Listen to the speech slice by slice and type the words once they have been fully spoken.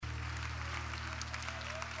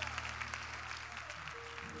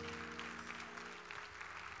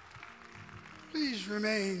Please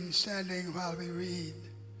remain standing while we read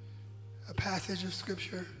a passage of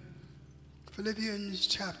Scripture, Philippians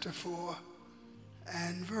chapter 4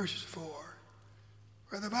 and verse 4,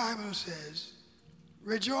 where the Bible says,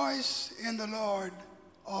 "Rejoice in the Lord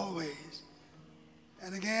always."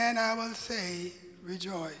 And again I will say,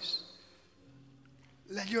 rejoice.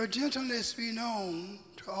 Let your gentleness be known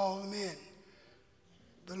to all men.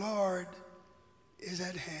 The Lord is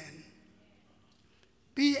at hand.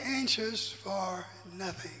 Be anxious for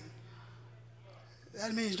nothing.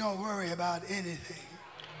 That means don't worry about anything.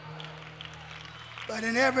 But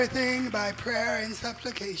in everything, by prayer and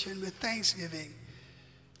supplication with thanksgiving,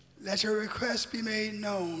 let your requests be made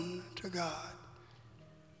known to God.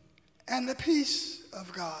 And the peace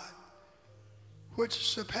of God, which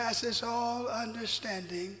surpasses all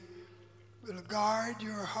understanding, will guard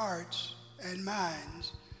your hearts and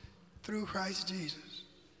minds through Christ Jesus.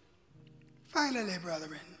 Finally,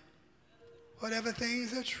 brethren, whatever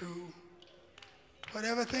things are true,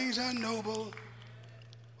 whatever things are noble,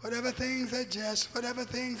 whatever things are just, whatever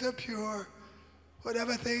things are pure,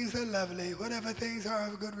 whatever things are lovely, whatever things are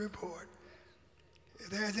of good report, if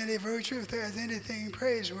there is any virtue, if there is anything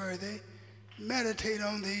praiseworthy, meditate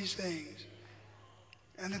on these things.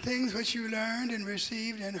 And the things which you learned and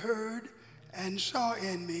received and heard and saw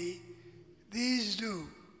in me, these do,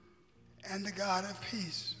 and the God of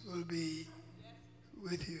peace will be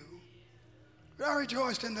with you. But I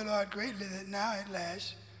rejoiced in the Lord greatly that now at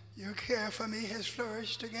last your care for me has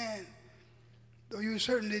flourished again. Though you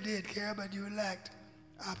certainly did care, but you lacked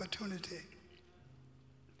opportunity.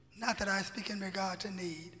 Not that I speak in regard to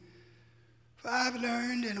need, for I've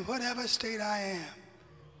learned in whatever state I am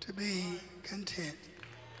to be content.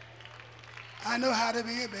 I know how to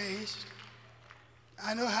be abased.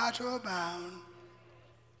 I know how to abound.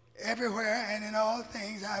 Everywhere and in all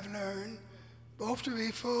things I've learned both to be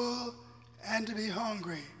full and to be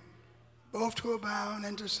hungry, both to abound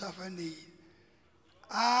and to suffer need.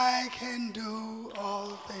 I can do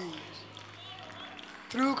all things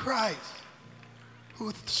through Christ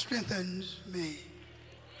who strengthens me.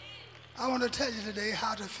 I want to tell you today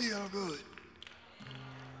how to feel good.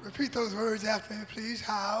 Repeat those words after me, please.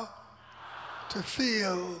 How to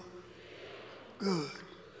feel good.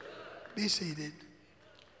 Be seated.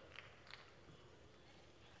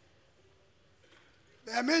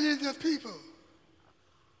 There are millions of people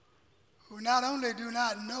who not only do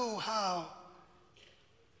not know how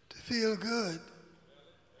to feel good,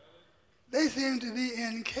 they seem to be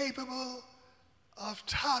incapable of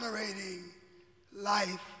tolerating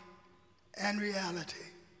life and reality.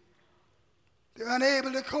 They're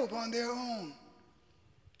unable to cope on their own.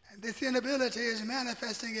 And this inability is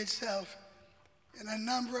manifesting itself in a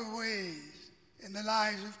number of ways in the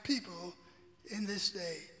lives of people in this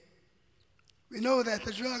day. We know that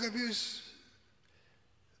the drug abuse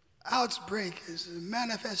outbreak is a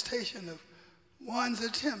manifestation of one's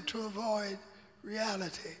attempt to avoid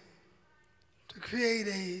reality, to create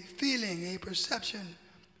a feeling, a perception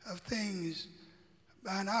of things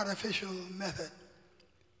by an artificial method.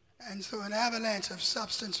 And so an avalanche of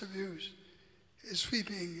substance abuse is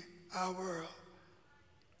sweeping our world.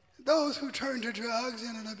 Those who turn to drugs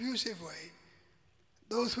in an abusive way,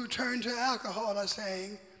 those who turn to alcohol are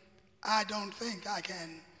saying, I don't think I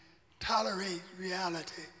can tolerate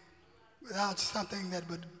reality without something that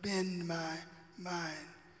would bend my mind.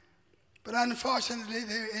 But unfortunately,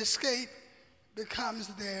 their escape becomes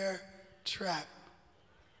their trap.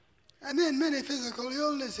 And then many physical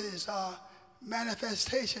illnesses are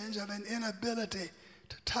manifestations of an inability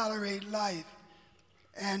to tolerate life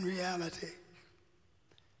and reality.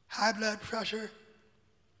 High blood pressure,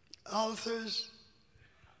 ulcers,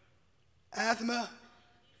 asthma,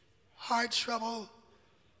 heart trouble,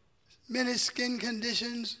 many skin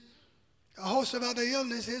conditions, a host of other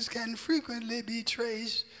illnesses can frequently be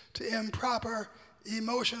traced to improper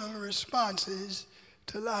emotional responses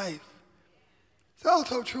to life. It's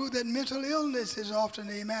also true that mental illness is often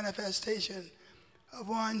a manifestation of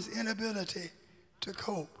one's inability to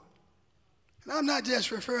cope. And I'm not just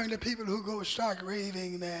referring to people who go stark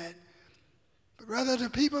raving mad, but rather to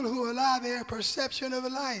people who allow their perception of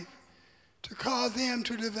life to cause them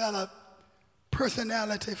to develop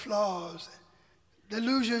personality flaws,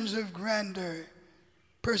 delusions of grandeur,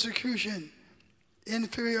 persecution,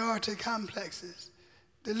 inferiority complexes,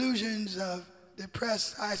 delusions of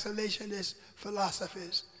depressed isolationist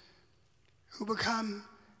philosophies, who become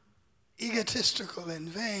egotistical and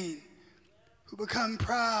vain, who become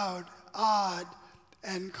proud, odd,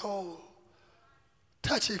 and cold,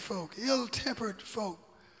 touchy folk, ill-tempered folk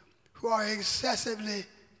who are excessively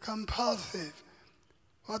compulsive,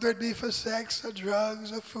 whether it be for sex or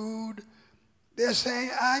drugs or food They're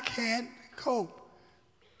saying, I can't cope.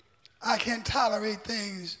 I can't tolerate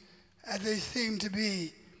things as they seem to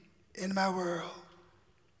be in my world.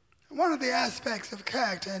 One of the aspects of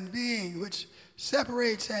character and being which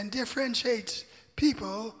separates and differentiates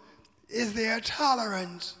people is their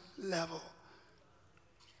tolerance level.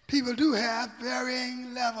 People do have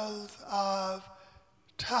varying levels of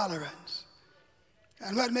tolerance.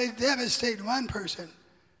 And what may devastate one person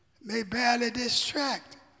may barely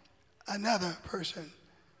distract another person.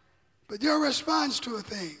 But your response to a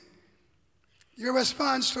thing, your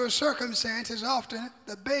response to a circumstance is often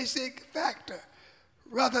the basic factor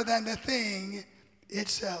rather than the thing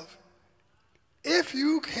itself. If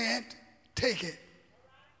you can't take it,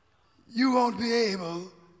 you won't be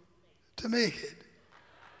able to make it.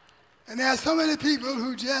 And there are so many people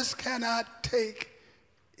who just cannot take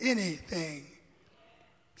anything.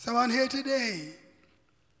 Someone here today,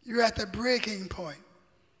 you're at the breaking point.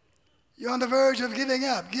 You're on the verge of giving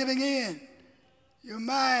up, giving in. Your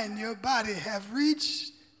mind, your body have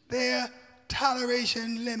reached their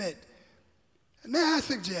toleration limit. And may I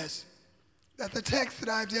suggest that the text that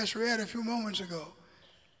I've just read a few moments ago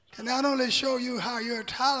can not only show you how your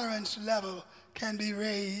tolerance level can be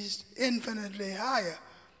raised infinitely higher,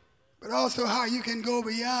 but also how you can go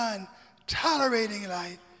beyond tolerating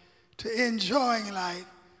life to enjoying life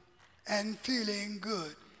and feeling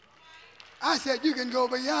good. I said you can go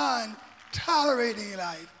beyond tolerating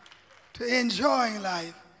life to enjoying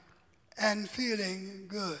life and feeling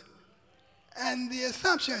good. And the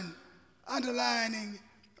assumption underlining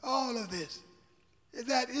all of this is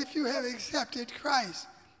that if you have accepted Christ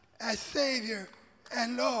as Savior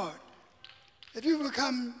and Lord, if you've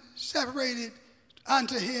become separated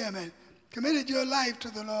unto Him and committed your life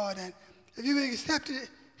to the Lord, and if you've accepted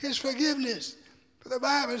His forgiveness, for the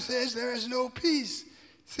Bible says there is no peace,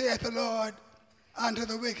 saith the Lord, unto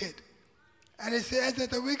the wicked. And it says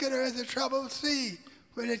that the wicked are as a troubled sea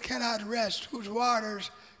when it cannot rest, whose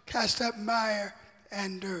waters cast up mire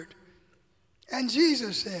and dirt. And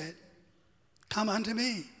Jesus said, come unto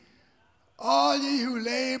me, all ye who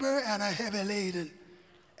labor and are heavy laden,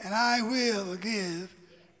 and I will give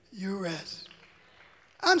you rest.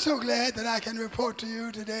 I'm so glad that I can report to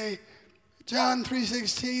you today, John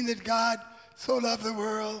 3:16, that God so loved the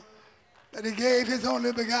world that He gave His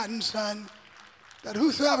only begotten Son, that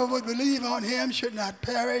whosoever would believe on Him should not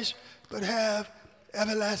perish, but have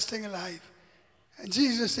everlasting life. And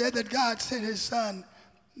Jesus said that God sent His Son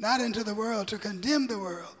not into the world to condemn the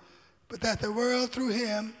world, but that the world through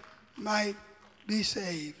Him might be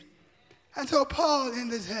saved. And so Paul in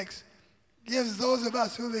this text gives those of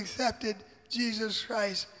us who have accepted Jesus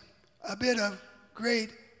Christ a bit of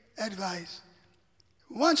great advice.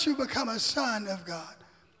 Once you become a son of God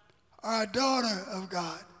or a daughter of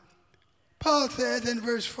God, Paul says in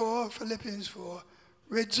verse 4, Philippians 4,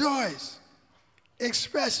 rejoice,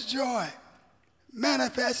 express joy,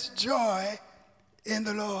 manifest joy in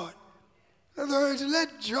the Lord. In other words,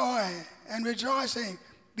 let joy and rejoicing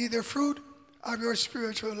be the fruit of your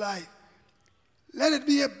spiritual life. Let it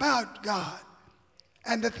be about God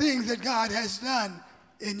and the things that God has done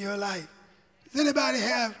in your life. Does anybody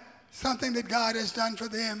have something that God has done for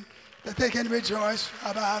them that they can rejoice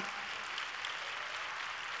about?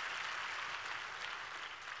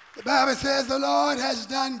 The Bible says the Lord has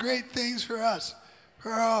done great things for us,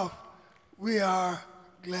 whereof we are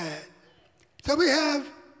glad. So we have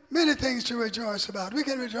many things to rejoice about. We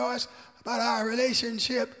can rejoice about our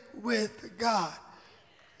relationship with God.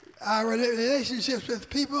 Our relationships with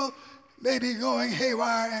people may be going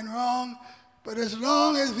haywire and wrong, but as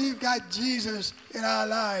long as we've got Jesus in our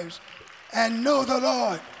lives and know the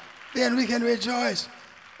Lord, then we can rejoice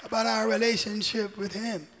about our relationship with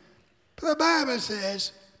Him. But the Bible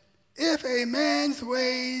says, if a man's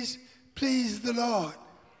ways please the Lord,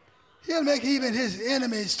 He'll make even his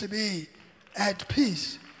enemies to be at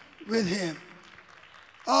peace with him.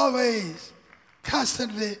 Always,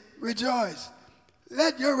 constantly rejoice.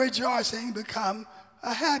 Let your rejoicing become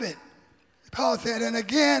a habit. Paul said, and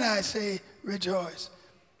again I say rejoice.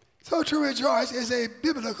 So to rejoice is a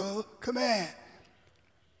biblical command.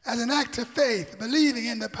 As an act of faith, believing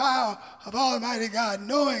in the power of Almighty God,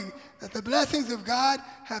 knowing that the blessings of God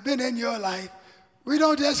have been in your life, we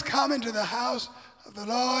don't just come into the house of the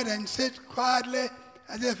Lord and sit quietly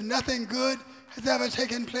as if nothing good has ever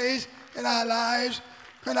taken place in our lives.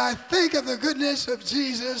 When I think of the goodness of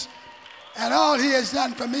Jesus and all He has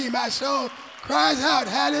done for me, my soul cries out,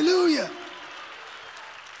 hallelujah.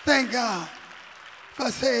 Thank God for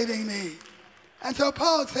saving me. And so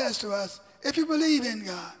Paul says to us, if you believe in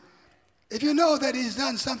God, if you know that He's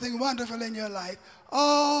done something wonderful in your life,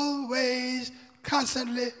 always,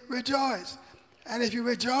 constantly rejoice. And if you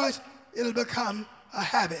rejoice, it'll become a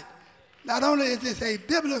habit. Not only is this a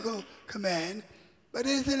biblical command, but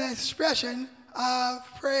it is an expression of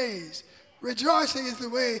praise. Rejoicing is the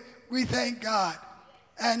way we thank God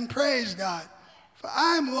and praise God. For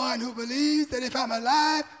I'm one who believes that if I'm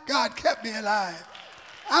alive, God kept me alive.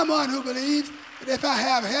 I'm one who believes that if I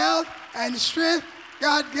have health and strength,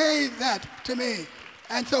 God gave that to me.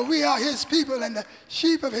 And so we are his people and the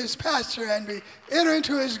sheep of his pasture, and we enter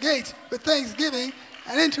into his gates with thanksgiving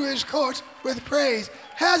and into his courts with praise.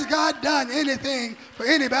 Has God done anything for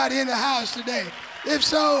anybody in the house today? If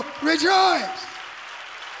so, rejoice.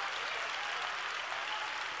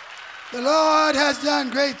 The Lord has done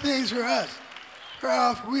great things for us,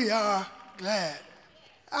 whereof we are glad.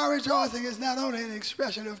 Our rejoicing is not only an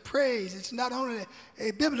expression of praise, it's not only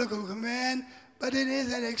a biblical command, but it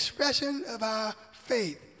is an expression of our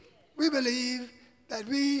faith. We believe that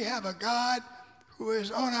we have a God who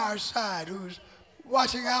is on our side, who's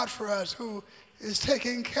watching out for us, who is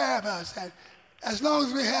taking care of us. And as long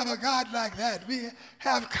as we have a God like that, we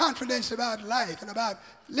have confidence about life and about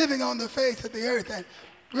living on the face of the earth. And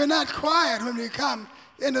we're not quiet when we come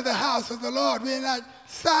into the house of the Lord. We're not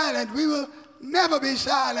silent. We will never be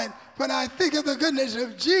silent when I think of the goodness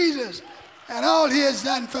of Jesus and all he has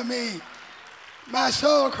done for me. My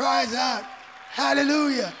soul cries out,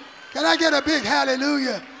 hallelujah. Can I get a big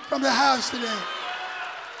hallelujah from the house today?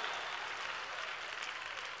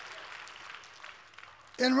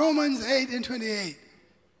 In Romans 8:28,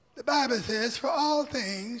 the Bible says, for all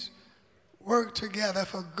things work together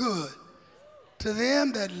for good to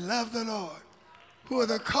them that love the Lord, who are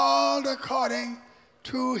the called according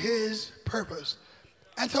to his purpose.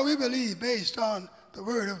 And so we believe, based on the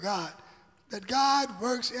word of God, that God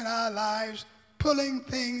works in our lives pulling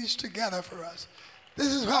things together for us. This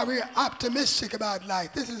is why we're optimistic about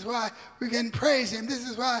life. This is why we can praise him. This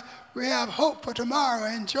is why we have hope for tomorrow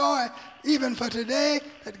and joy even for today,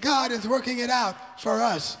 that God is working it out for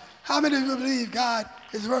us. How many of you believe God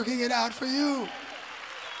is working it out for you?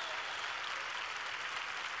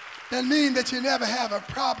 That means that you never have a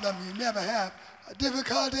problem, you never have a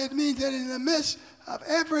difficulty. It means that in the midst of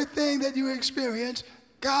everything that you experience,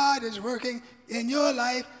 God is working in your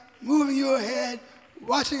life, moving you ahead,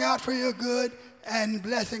 watching out for your good, and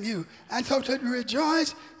blessing you. And so to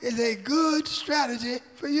rejoice is a good strategy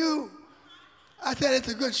for you. I said it's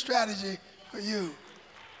a good strategy for you.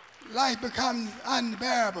 Life becomes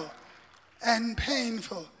unbearable and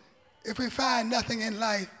painful if we find nothing in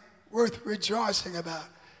life worth rejoicing about.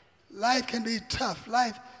 Life can be tough.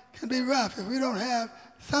 Life can be rough if we don't have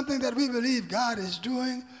something that we believe God is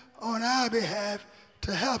doing on our behalf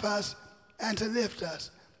to help us and to lift us.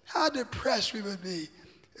 How depressed we would be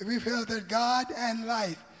if we felt that God and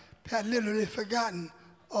life had literally forgotten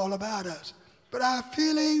all about us. But our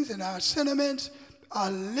feelings and our sentiments are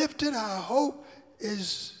lifted. Our hope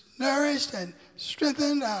is nourished and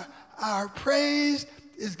strengthened. Our praise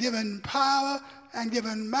is given power and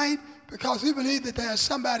given might because we believe that there's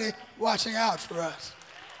somebody watching out for us.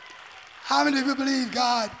 How many of you believe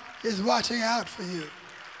God is watching out for you?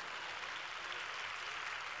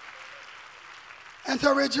 And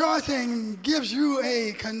so rejoicing gives you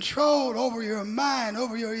a control over your mind,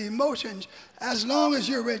 over your emotions. As long as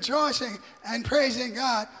you're rejoicing and praising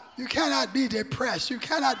God, you cannot be depressed. You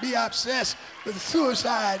cannot be obsessed with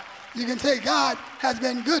suicide. You can say, God has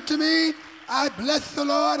been good to me. I bless the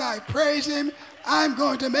Lord. I praise him. I'm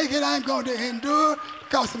going to make it. I'm going to endure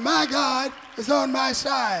because my God is on my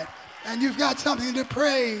side. And you've got something to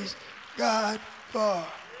praise God for.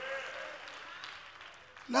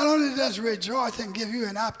 Not only does rejoicing give you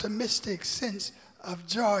an optimistic sense of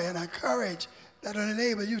joy and a courage that will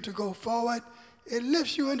enable you to go forward, it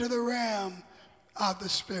lifts you into the realm of the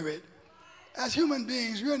Spirit. As human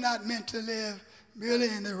beings, we're not meant to live merely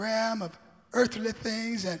in the realm of earthly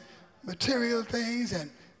things and material things and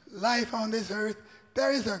life on this earth.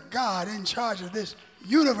 There is a God in charge of this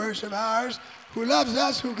universe of ours who loves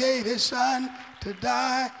us, who gave his son to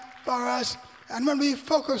die for us. And when we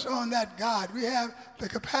focus on that God, we have the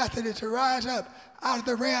capacity to rise up out of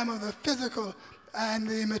the realm of the physical and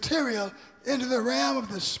the material into the realm of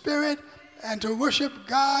the spirit and to worship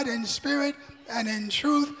God in spirit and in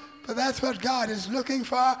truth, for that's what God is looking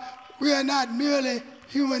for. We are not merely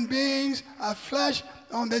human beings of flesh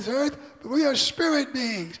on this earth, but we are spirit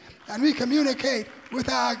beings, and we communicate with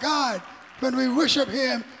our God when we worship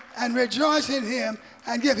him and rejoice in him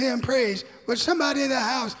and give him praise. Would somebody in the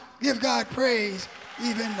house give God praise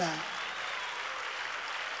even now?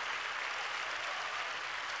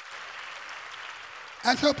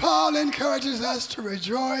 And so Paul encourages us to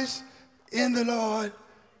rejoice in the Lord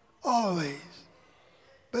always.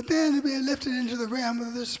 but then to be lifted into the realm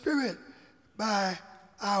of the Spirit by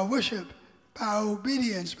our worship, by our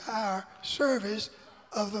obedience, by our service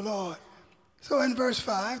of the Lord. So in verse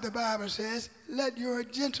 5, the Bible says, let your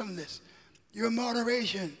gentleness, your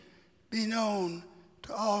moderation be known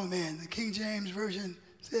to all men. The King James Version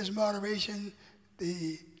says moderation.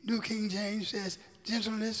 The New King James says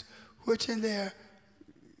gentleness, which in their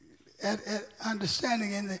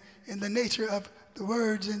understanding in the nature of the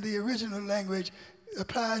words in the original language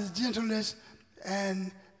applies gentleness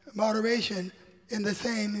and moderation in the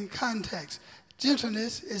same context.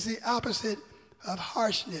 Gentleness is the opposite of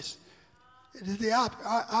harshness. It is the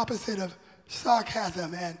opposite of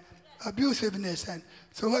sarcasm and abusiveness. And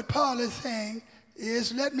so what Paul is saying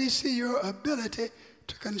is, let me see your ability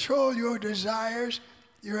to control your desires,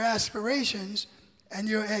 your aspirations, and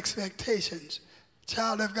your expectations.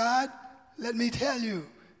 Child of God, let me tell you,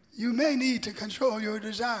 you may need to control your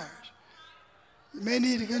desires. You may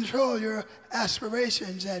need to control your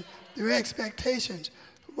aspirations and your expectations.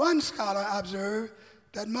 One scholar observed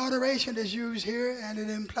that moderation is used here and it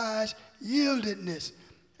implies yieldedness.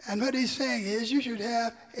 And what he's saying is you should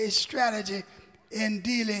have a strategy in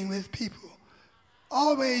dealing with people.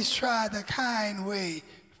 Always try the kind way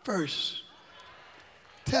first.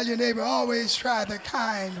 Tell your neighbor, always try the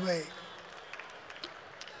kind way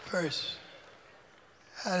first.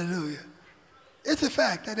 Hallelujah. It's a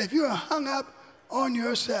fact that if you're hung up on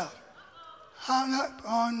yourself, hung up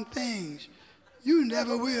on things, you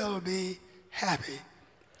never will be happy.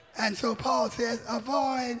 And so Paul says,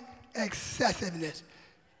 avoid excessiveness.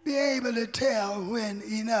 Be able to tell when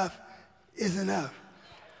enough is enough.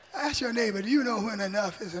 Ask your neighbor, do you know when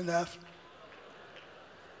enough is enough?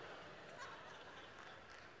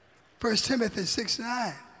 1 Timothy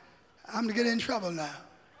 6:9. I'm going to get in trouble now.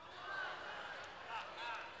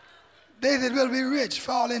 They that will be rich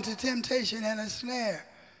fall into temptation and a snare,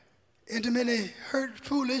 into many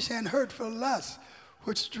foolish and hurtful lusts,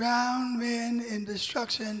 which drown men in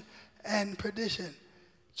destruction and perdition.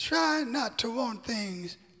 Try not to want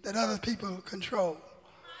things that other people control.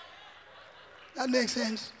 That makes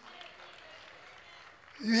sense?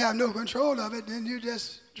 You have no control of it, then you're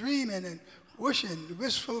just dreaming and wishing,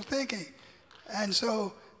 wishful thinking. And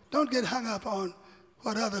so don't get hung up on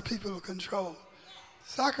what other people control.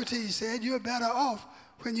 Socrates said you're better off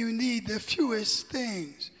when you need the fewest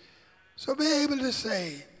things. So be able to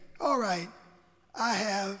say, all right,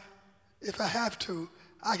 if I have to,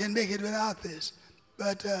 I can make it without this.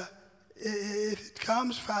 But if it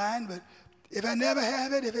comes, fine. But if I never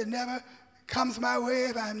have it, if it never comes my way,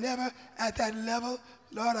 if I'm never at that level,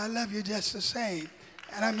 Lord, I love you just the same.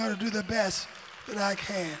 And I'm going to do the best that I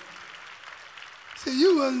can. See,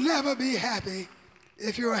 you will never be happy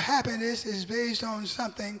if your happiness is based on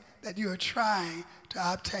something that you are trying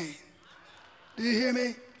to obtain. Do you hear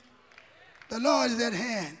me? The Lord is at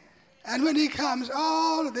hand. And when he comes,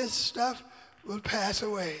 all of this stuff will pass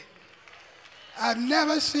away. I've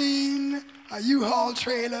never seen a U-Haul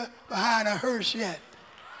trailer behind a hearse yet.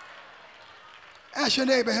 Ask your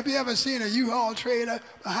neighbor, have you ever seen a U-Haul trailer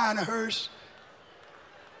behind a hearse?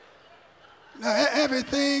 Now,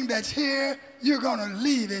 everything that's here, you're going to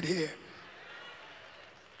leave it here.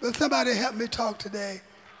 Will somebody help me talk today?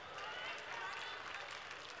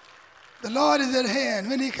 The Lord is at hand.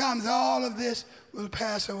 When he comes, all of this will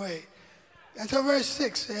pass away. And so verse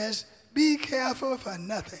 6 says, be careful for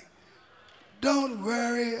nothing. Don't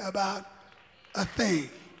worry about a thing.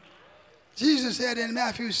 Jesus said in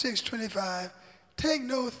Matthew 6:25, take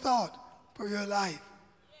no thought for your life,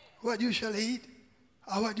 what you shall eat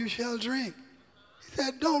or what you shall drink. He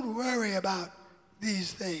said, don't worry about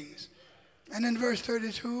these things. And in verse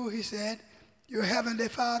 32, he said, your heavenly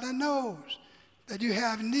Father knows that you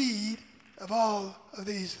have need of all of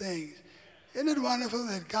these things. Isn't it wonderful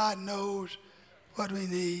that God knows what we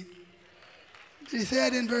need? He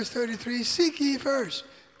said in verse 33, seek ye first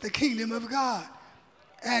the kingdom of God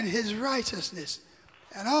and his righteousness,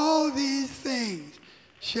 and all these things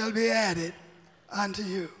shall be added unto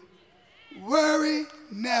you. Worry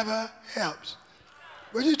never helps.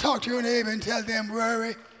 Would you talk to your neighbor and tell them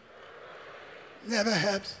worry never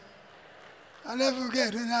helps? I'll never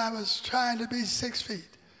forget when I was trying to be 6 feet.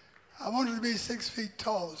 I wanted to be 6 feet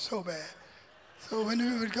tall so bad. So when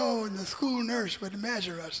we would go and the school nurse would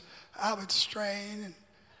measure us, I would strain and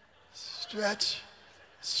stretch,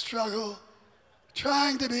 struggle,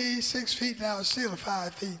 trying to be 6 feet, and I was still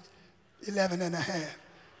 5 feet, 11 and a half.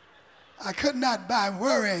 I could not, by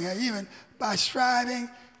worrying or even by striving,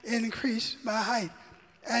 increase my height.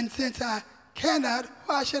 And since I cannot,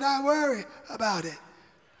 why should I worry about it?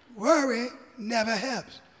 Worry never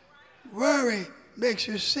helps. Worry makes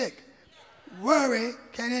you sick. Worry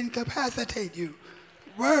can incapacitate you.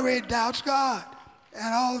 Worry doubts God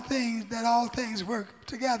and all things work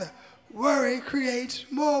together. Worry creates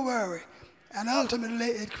more worry, and ultimately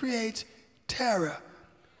it creates terror.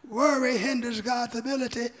 Worry hinders God's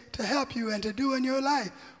ability to help you and to do in your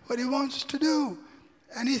life what he wants to do.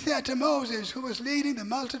 And he said to Moses, who was leading the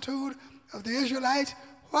multitude of the Israelites,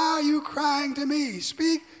 "Why are you crying to me?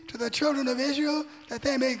 Speak to the children of Israel that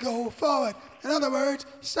they may go forward." In other words,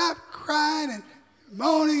 stop crying and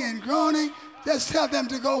moaning and groaning. Just tell them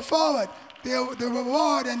to go forward. The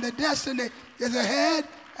reward and the destiny is ahead,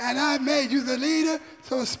 and I've made you the leader.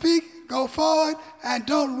 So speak, go forward, and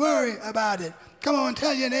don't worry about it. Come on,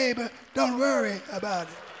 tell your neighbor, don't worry about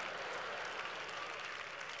it.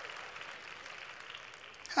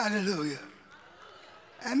 Hallelujah.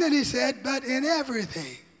 And then he said, but in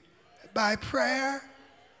everything, by prayer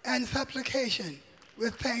and supplication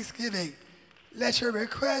with thanksgiving, let your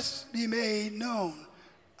requests be made known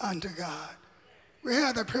unto God. We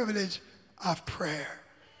have the privilege of prayer.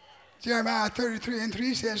 Jeremiah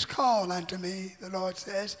 33:3 says, call unto me, the Lord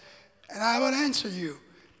says, and I will answer you,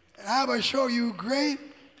 and I will show you great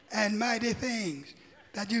and mighty things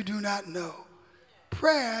that you do not know.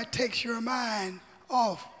 Prayer takes your mind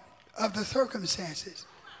off of the circumstances.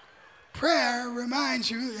 Prayer reminds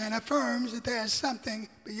you and affirms that there is something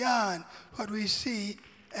beyond what we see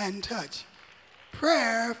and touch.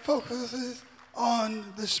 Prayer focuses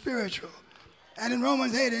on the spiritual. And in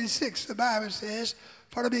Romans 8:6, the Bible says,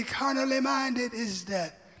 for to be carnally minded is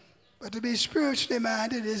death, but to be spiritually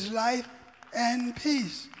minded is life and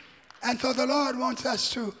peace. And so the Lord wants us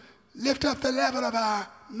to lift up the level of our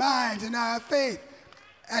minds and our faith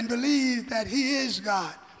and believe that he is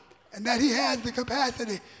God and that he has the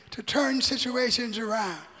capacity to turn situations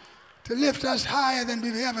around, to lift us higher than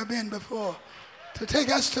we've ever been before, to take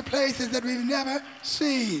us to places that we've never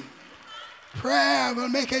seen. Prayer will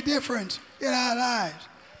make a difference in our lives.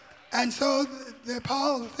 And so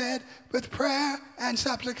Paul said, with prayer and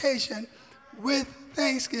supplication, with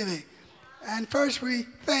thanksgiving. And first we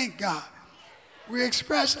thank God. We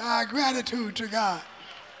express our gratitude to God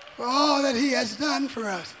for all that he has done for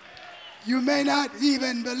us. You may not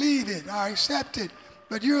even believe it or accept it,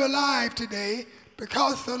 but you're alive today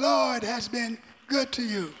because the Lord has been good to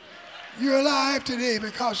you. You're alive today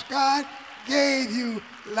because God gave you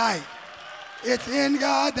life. It's in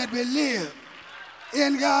God that we live,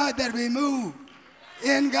 in God that we move,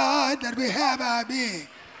 in God that we have our being.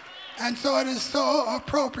 And so it is so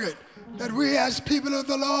appropriate that we as people of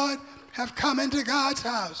the Lord have come into God's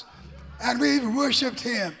house and we've worshiped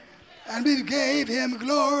him and we gave him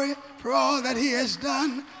glory for all that he has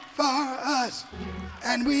done for us.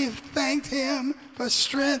 And we've thanked him for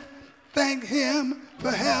strength, thanked him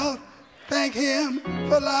for health, thanked him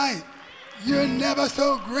for life. You're never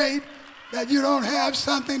so great that you don't have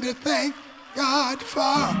something to thank God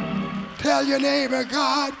for. Tell your neighbor,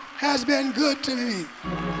 God has been good to me.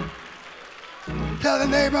 Tell the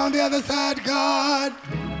neighbor on the other side, God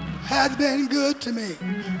has been good to me.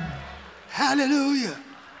 Hallelujah.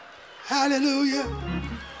 Hallelujah.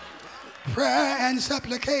 Prayer and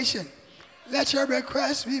supplication. Let your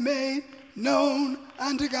requests be made known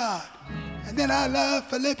unto God. And then I love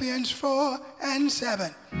Philippians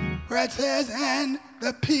 4:7, where it says, and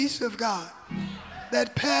the peace of God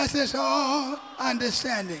that passes all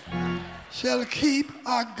understanding shall keep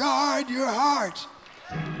or guard your hearts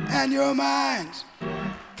and your minds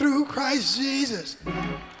through Christ Jesus.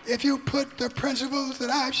 If you put the principles that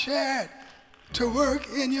I've shared to work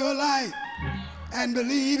in your life and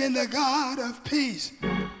believe in the God of peace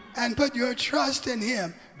and put your trust in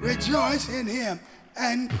him, rejoice in him,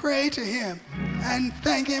 and pray to him and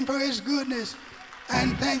thank him for his goodness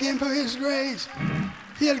and thank him for his grace,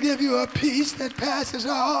 he'll give you a peace that passes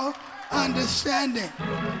all understanding.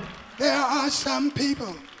 There are some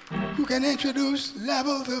people who can introduce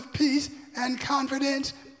levels of peace and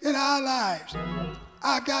confidence in our lives.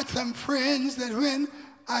 I've got some friends that when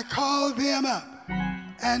I call them up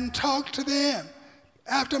and talk to them,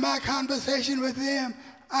 after my conversation with them,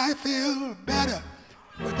 I feel better.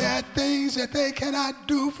 But there are things that they cannot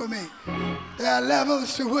do for me. There are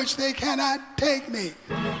levels to which they cannot take me.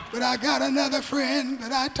 But I got another friend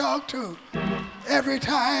that I talk to. Every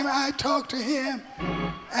time I talk to him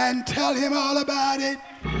and tell him all about it,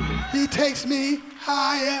 he takes me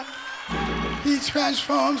higher. He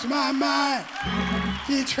transforms my mind.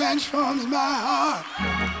 He transforms my heart.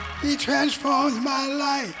 He transforms my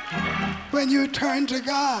life. When you turn to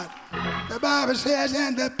God, the Bible says,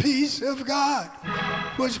 and the peace of God,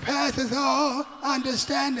 which passes all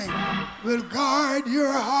understanding, will guard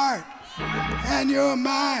your heart and your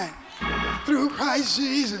mind through Christ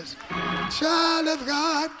Jesus. Child of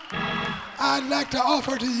God, I'd like to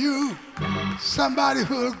offer to you somebody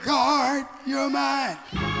who will guard your mind,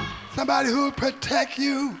 somebody who will protect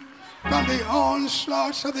you from the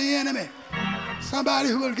onslaughts of the enemy, somebody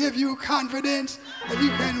who will give you confidence that you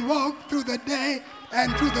can walk through the day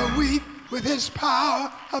and through the week with his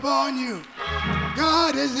power upon you.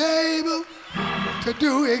 God is able to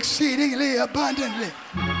do exceedingly abundantly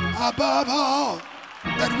above all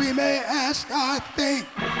that we may ask or think.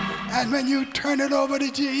 And when you turn it over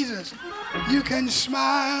to Jesus, you can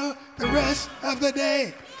smile the rest of the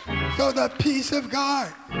day. So the peace of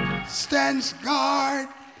God stands guard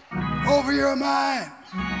over your mind.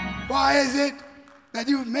 Why is it that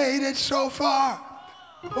you've made it so far?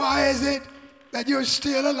 Why is it that you're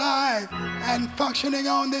still alive and functioning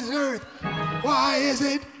on this earth? Why is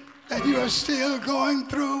it that you are still going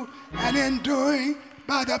through and enduring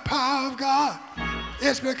by the power of God?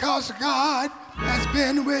 It's because God has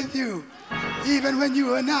been with you. Even when you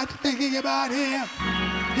were not thinking about him,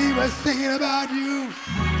 he was thinking about you.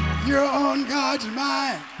 You're on God's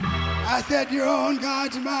mind. I said you're on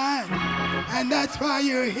God's mind. And that's why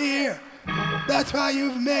you're here. That's why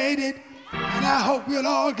you've made it. And I hope we'll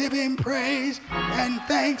all give him praise and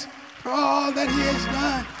thanks for all that he has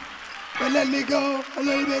done. But let me go a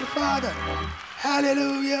little bit farther.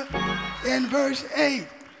 Hallelujah. In verse 8,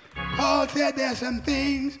 Paul said there's some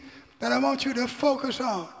things that I want you to focus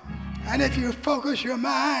on. And if you focus your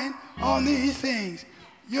mind on these things,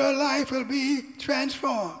 your life will be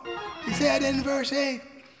transformed. He said in verse 8,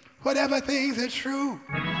 whatever things are true,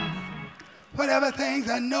 whatever things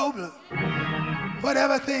are noble,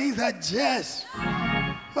 whatever things are just,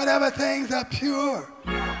 whatever things are pure,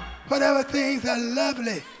 whatever things are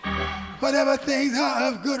lovely, whatever things are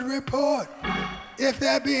of good report, if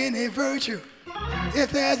there be any virtue,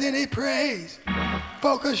 if there's any praise,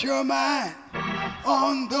 focus your mind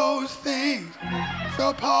on those things.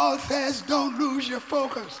 So Paul says, don't lose your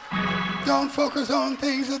focus. Don't focus on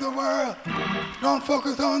things of the world. Don't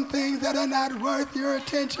focus on things that are not worth your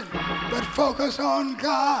attention, but focus on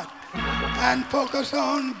God and focus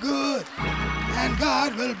on good. And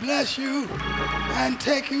God will bless you and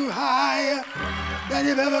take you higher than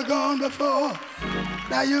you've ever gone before.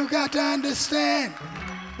 Now you've got to understand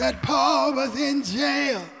that Paul was in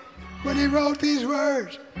jail when he wrote these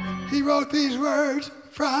words. He wrote these words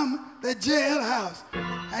from the jailhouse,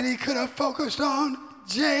 and he could have focused on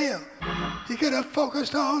jail. He could have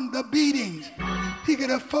focused on the beatings. He could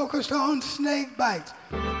have focused on snake bites.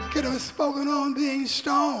 He could have spoken on being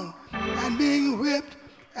stoned and being whipped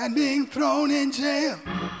and being thrown in jail.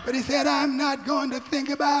 But he said, I'm not going to think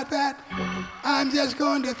about that. I'm just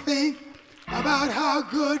going to think about how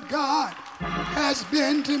good God has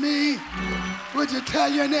been to me. Would you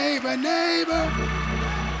tell your neighbor, neighbor,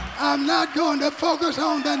 I'm not going to focus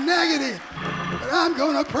on the negative, but I'm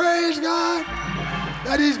going to praise God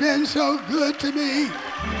that he's been so good to me.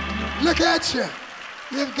 Look at you.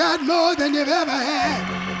 You've got more than you've ever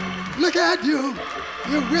had. Look at you.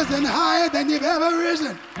 You've risen higher than you've ever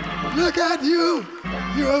risen. Look at you.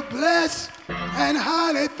 You're blessed and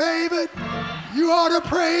highly favored. You ought to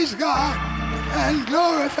praise God and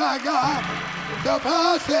glorify God. So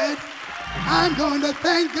Paul said, I'm going to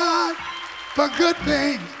thank God for good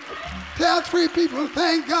things. Tell 3 people,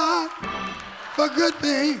 thank God for good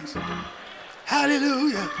things.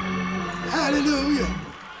 Hallelujah. Hallelujah.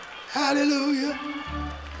 Hallelujah.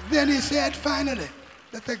 Then he said finally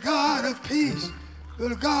that the God of peace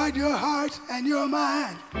will guard your hearts and your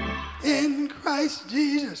mind in Christ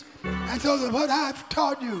Jesus. And so that what I've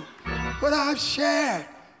taught you, what I've shared,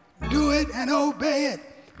 do it and obey it.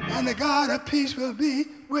 And the God of peace will be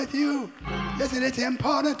with you. Listen, it's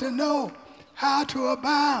important to know how to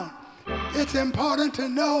abound. It's important to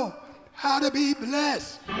know how to be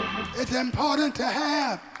blessed. It's important to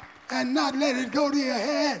have and not let it go to your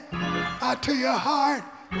head or to your heart.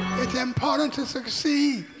 It's important to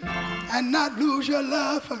succeed and not lose your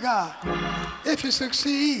love for God. If you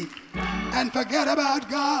succeed and forget about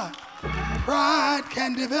God, pride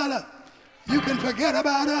can develop. You can forget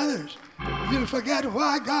about others. You'll forget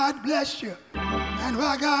why God blessed you and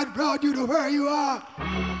why God brought you to where you are.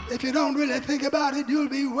 If you don't really think about it, you'll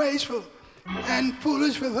be wasteful and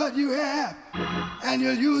foolish with what you have. And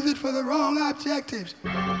you'll use it for the wrong objectives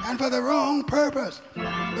and for the wrong purpose.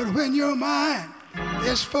 But when your mind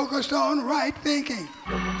is focused on right thinking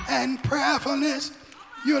and prayerfulness,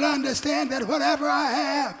 you'll understand that whatever I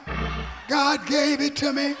have, God gave it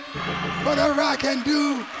to me. Whatever I can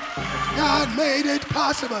do, God made it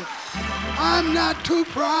possible. I'm not too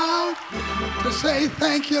proud to say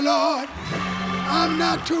thank you, Lord. I'm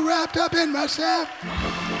not too wrapped up in myself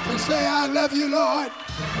to say I love you, Lord.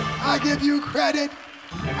 I give you credit.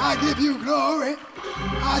 I give you glory.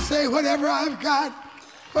 I say whatever I've got,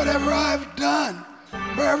 whatever I've done,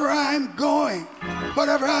 wherever I'm going,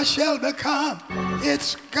 whatever I shall become,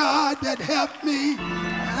 it's God that helped me,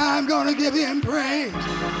 and I'm going to give him praise.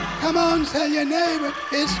 Come on, tell your neighbor,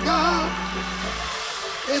 it's God.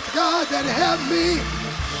 It's God that helped me.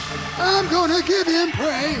 I'm going to give him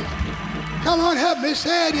praise. Come on, help me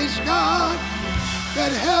say it. It's God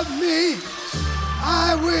that helped me.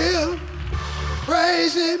 I will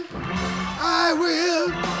praise him. I will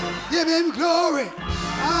give him glory.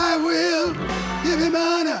 I will give him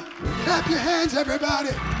honor. Clap your hands, everybody.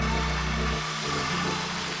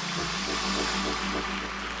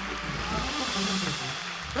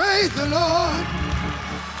 Praise the Lord.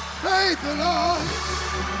 Praise the Lord.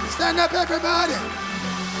 Stand up, everybody.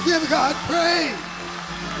 Give God praise.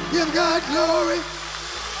 Give God glory.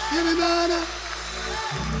 Give him honor.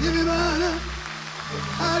 Give him honor.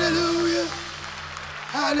 Hallelujah.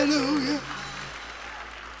 Hallelujah.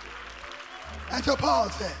 And so Paul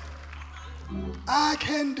said, I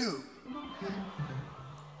can do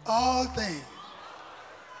all things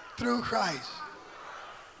through Christ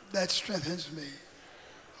that strengthens me.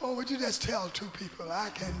 Oh, would you just tell two people, I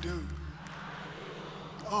can do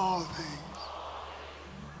all things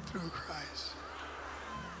through Christ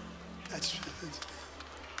that strengthens me.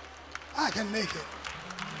 I can make it.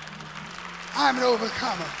 I'm an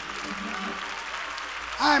overcomer.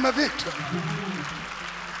 I'm a victor.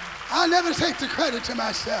 I'll never take the credit to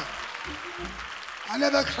myself. I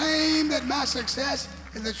never claim that my success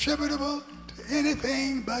is attributable to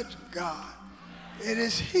anything but God. It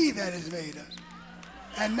is he that has made us,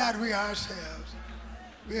 and not we ourselves.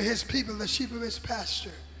 We are his people, the sheep of his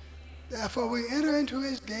pasture. Therefore we enter into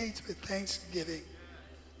his gates with thanksgiving,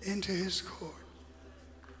 into his court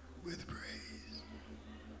with praise.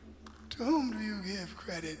 To whom do you give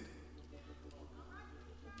credit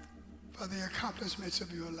for the accomplishments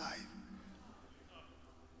of your life?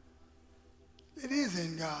 It is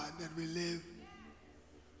in God that we live,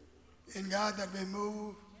 in God that we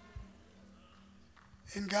move,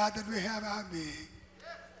 in God that we have our being.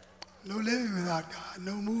 No living without God,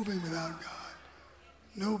 no moving without God,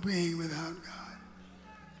 no being without God.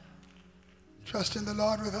 Trust in the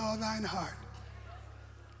Lord with all thine heart.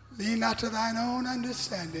 Lean not to thine own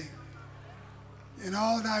understanding. In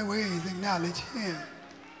all thy ways acknowledge him,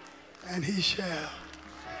 and he shall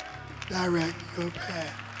direct your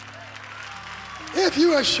path. If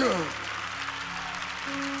you are sure,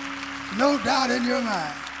 no doubt in your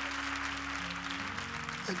mind,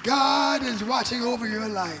 that God is watching over your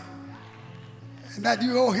life and that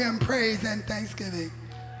you owe him praise and thanksgiving,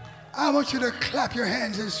 I want you to clap your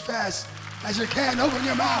hands as fast as you can, open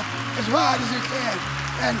your mouth as wide as you can,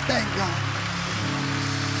 and thank God.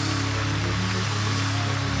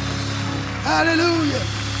 Hallelujah.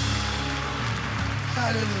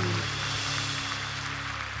 Hallelujah.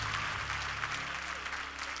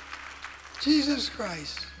 Jesus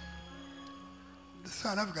Christ, the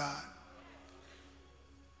Son of God,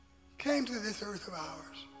 came to this earth of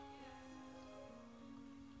ours,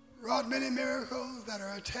 wrought many miracles that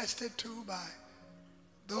are attested to by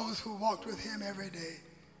those who walked with him every day.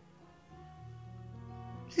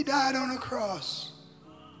 He died on a cross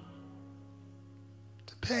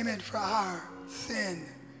to payment for our sin,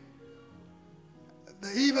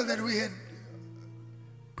 the evil that we had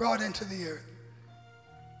brought into the earth.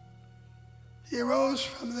 He arose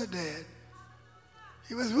from the dead.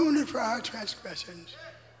 He was wounded for our transgressions,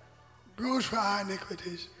 bruised for our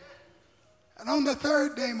iniquities. And on the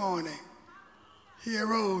third day morning, he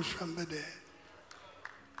arose from the dead.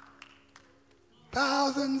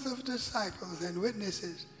 Thousands of disciples and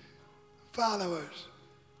witnesses, followers,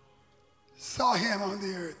 saw him on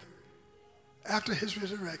the earth after his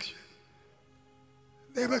resurrection.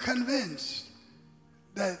 They were convinced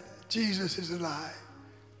that Jesus is alive.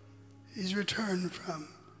 He's returned from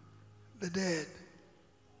the dead.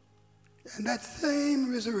 And that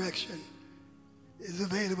same resurrection is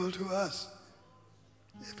available to us.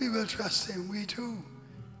 If we will trust him, we too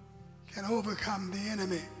can overcome the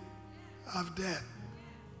enemy of death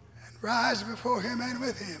and rise before him and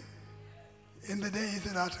with him in the days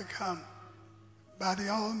that are to come by the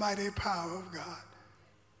almighty power of God.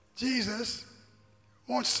 Jesus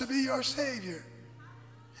wants to be your Savior.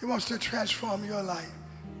 He wants to transform your life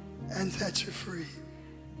and set you free.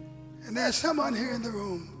 And there's someone here in the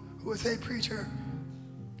room who would say, preacher,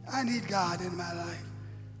 I need God in my life.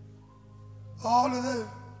 All of the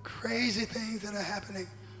crazy things that are happening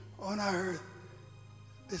on our earth,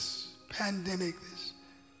 this pandemic, this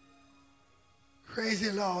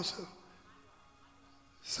crazy loss of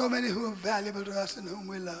so many who are valuable to us and whom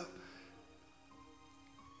we love.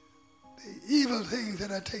 The evil things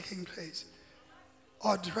that are taking place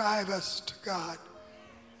ought to drive us to God,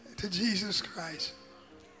 to Jesus Christ.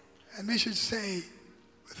 And we should say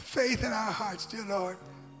with faith in our hearts, dear Lord,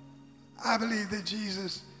 I believe that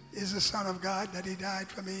Jesus is the Son of God, that he died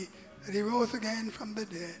for me, that he rose again from the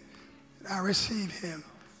dead, and I receive him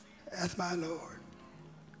as my Lord.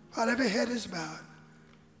 While every head is bowed,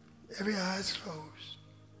 every eye is closed.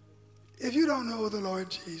 If you don't know the Lord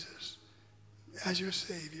Jesus as your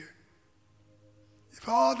Savior, if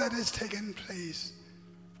all that has taken place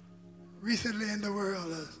recently in the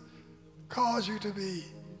world has caused you to be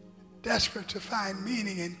desperate to find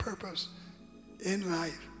meaning and purpose in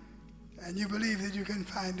life, and you believe that you can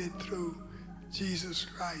find it through Jesus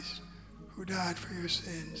Christ, who died for your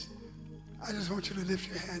sins, I just want you to lift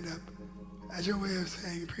your hand up as your way of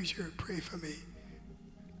saying, preacher, pray for me.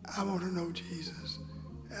 I want to know Jesus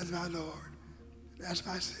as my Lord, as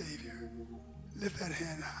my Savior. Lift that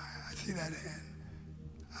hand high. I see that hand.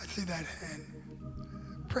 I see that hand.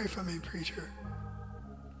 Pray for me, preacher.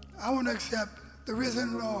 I want to accept the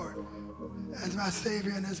risen Lord as my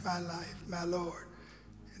Savior and as my life, my Lord,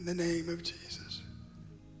 in the name of Jesus.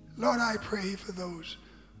 Lord, I pray for those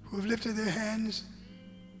who have lifted their hands.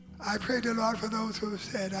 I pray, dear Lord, for those who have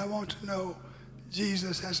said, I want to know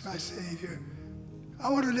Jesus as my Savior. I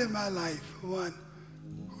want to live my life for one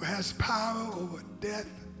who has power over death,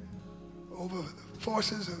 over the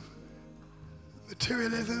forces of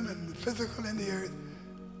materialism and the physical in the earth.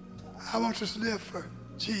 I want to live for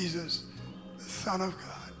Jesus, the Son of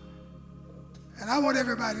God. And I want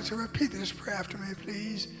everybody to repeat this prayer after me,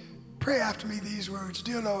 please. Pray after me these words.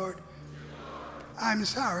 Dear Lord, I'm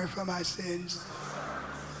sorry for my sins.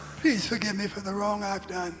 Please forgive me for the wrong I've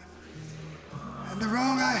done and the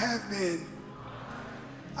wrong I have been.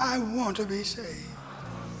 I want to be saved.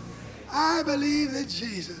 I believe that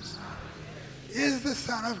Jesus is the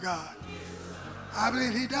Son of God. I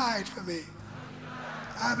believe he died for me.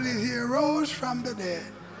 I believe he arose from the dead.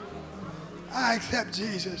 I accept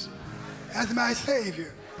Jesus as my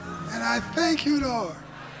Savior. And I thank you, Lord.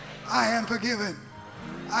 I am forgiven.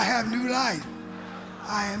 I have new life.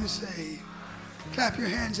 I am saved. Clap your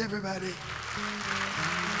hands, everybody.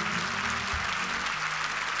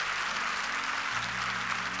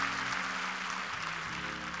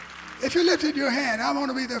 If you lifted your hand, I want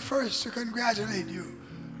to be the first to congratulate you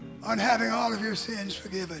on having all of your sins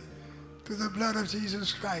forgiven through the blood of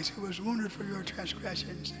Jesus Christ, who was wounded for your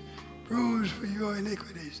transgressions, bruised for your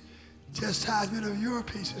iniquities. Chastisement of your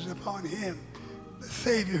peace is upon him, the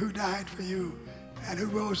Savior who died for you and who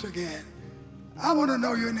rose again. I want to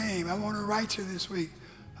know your name. I want to write you this week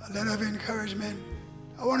a letter of encouragement.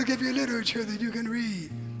 I want to give you literature that you can read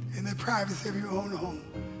in the privacy of your own home.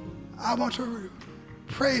 I want to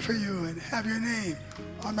pray for you and have your name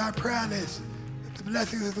on my prayer list, that the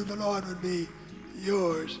blessings of the Lord would be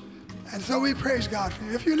yours. And so we praise God for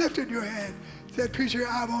you. If you lifted your hand, said, preacher,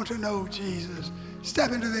 I want to know Jesus,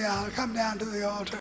 step into the aisle, come down to the altar.